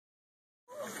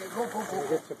Go.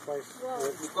 Get the place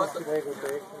where the Lego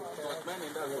bake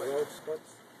and the road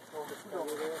splits.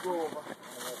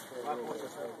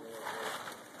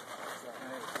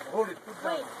 Hold it, put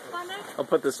down. I'll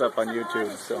put this up on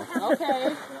YouTube, so.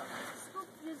 Okay.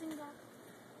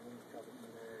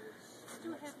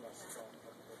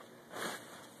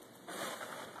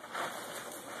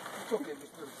 It's okay,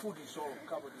 the food is all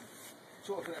covered in. It's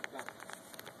all wrapped up.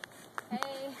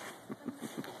 Hey.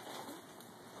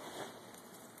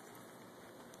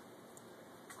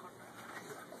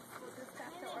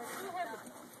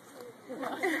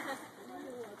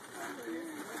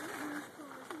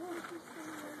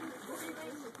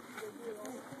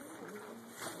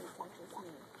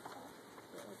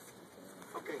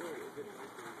 Okay.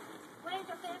 Wait,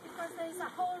 okay, because there is a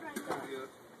hole right there.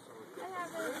 I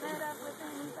have it set up with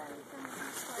an inside.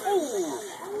 Oh!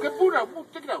 Okay, put it out.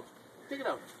 Take it out. Take it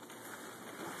out.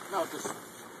 Now just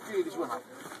clear this one up.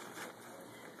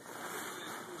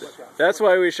 That's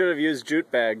why we should have used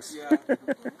jute bags. Yeah.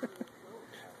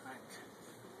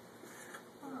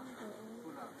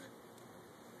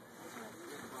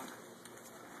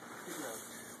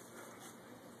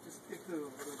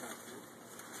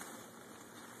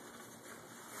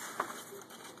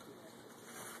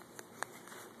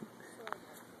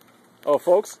 Oh,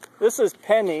 folks, this is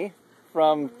Penny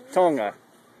from Tonga.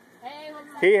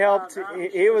 He helped.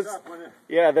 He was,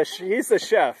 yeah. He's the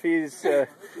chef. He's a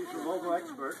Lovo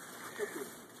expert.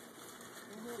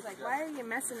 He's like, why are you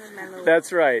messing with my little?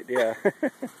 That's right. Yeah. Wait.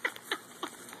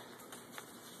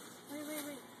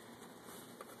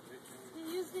 You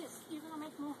use this. You're gonna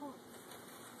make more holes.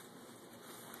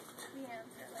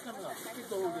 Come on,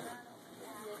 get all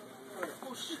the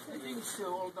push the things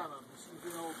all done on this.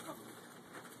 You know,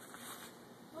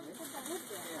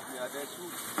 yeah, that's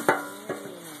food.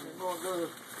 No,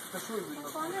 the food will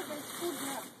not. Corner, there's food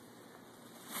there.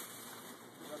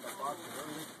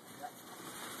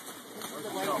 The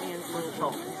white man's Lovo.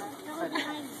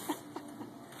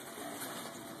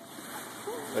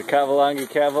 The Kavalongi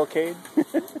Cavalcade.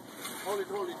 Hold it.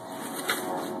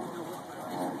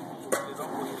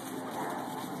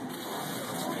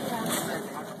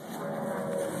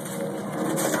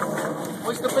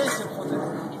 What's the basin for this?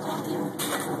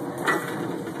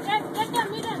 Get the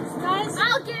middens, guys.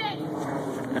 I'll get it.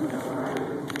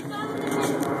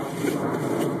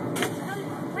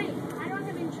 Wait, I don't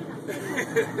have insurance.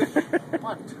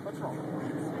 What's wrong?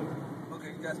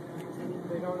 Okay, just.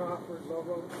 They don't offer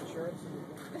Lovo insurance?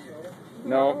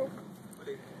 No.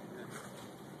 Wait.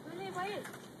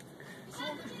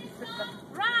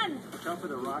 Run! Jump in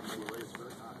the rocks and race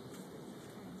very high.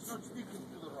 It's not sticking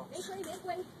to the rocks. This way. This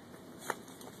one.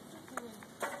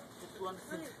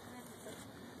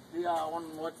 The one,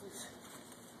 what is?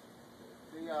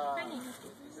 The Penny.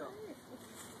 yeah.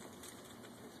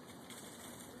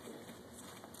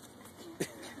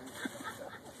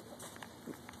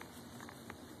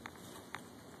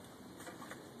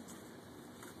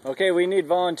 Okay, we need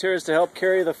volunteers to help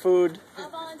carry the food. I'll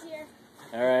volunteer.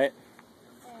 All right.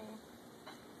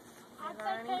 I'll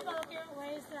take table, okay?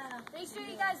 Where's the... Make sure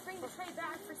you guys bring the tray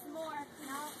back for some more.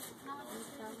 No.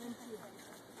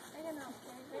 I don't know.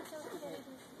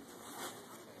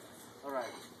 All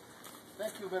right.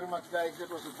 Thank you very much, guys.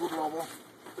 That was a good Lovo.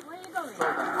 Where are you going?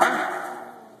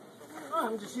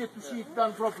 I'm just here to see it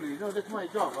done properly. You know, that's my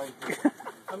job.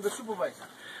 I'm the supervisor.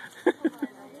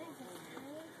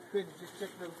 Okay, just check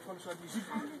the console.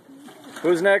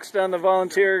 Who's next on the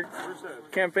volunteer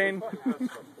campaign?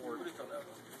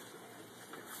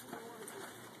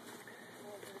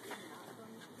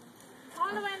 All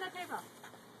the way on the table.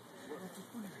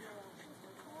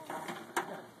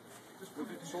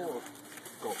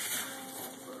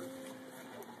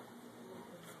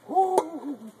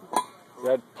 Is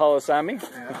that Palasami?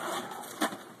 Yeah.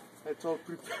 That's all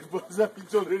prepared, but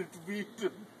it's all ready to be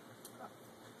eaten.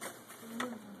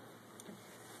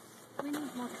 We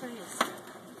need more trays.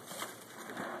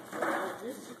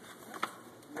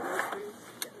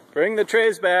 Bring the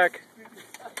trays back.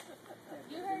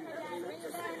 You heard my dad. Bring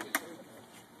it back.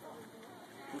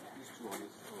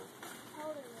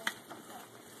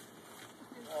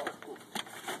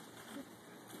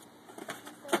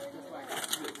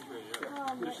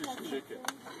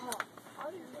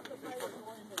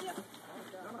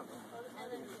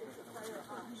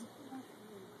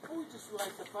 Oh, just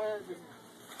light the fire, then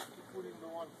put in the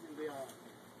ones in there.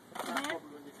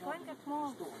 Go and get more.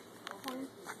 What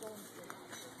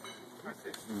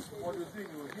you doing?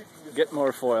 You're heating the Get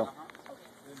more foil.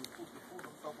 then you put the food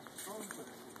on top of the stone.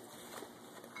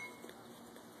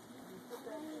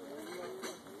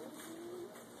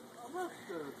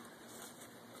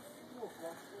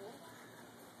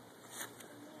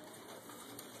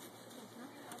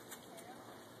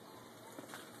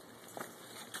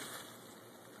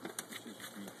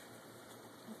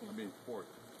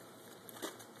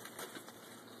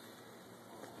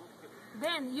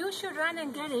 Run. You should run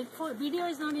and get it. Video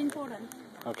is not important.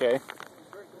 Okay.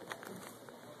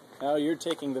 Now you're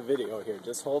taking the video here.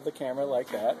 Just hold the camera like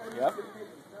that. Yep.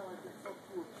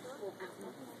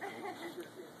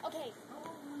 Okay.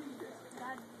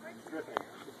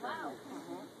 Wow.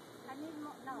 I need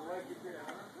more. No.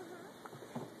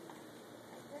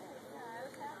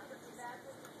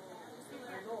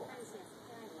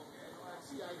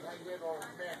 See, I get all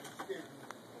mad.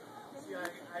 See, I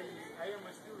am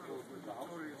a student of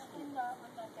Victoria School.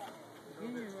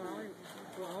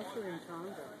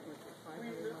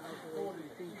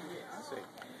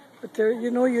 But there, you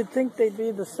know, you'd think they'd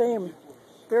be the same.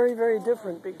 Very, very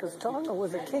different, because Tonga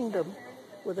was a kingdom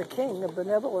with a king, a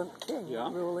benevolent king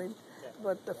ruling,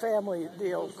 but the family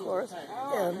deal, of course.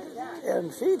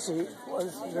 And Fiji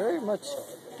was very much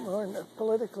more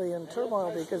politically in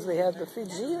turmoil because they had the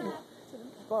Fijian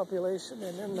population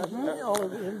and then all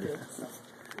of the Indians.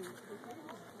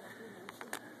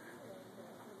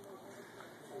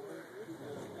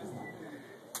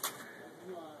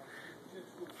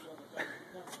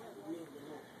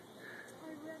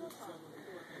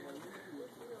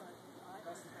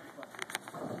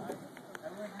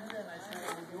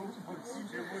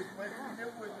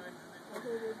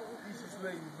 This is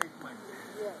where you make money.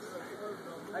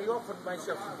 I offered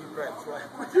myself to be bread, so I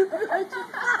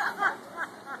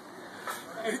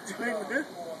joined it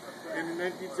in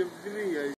 1973.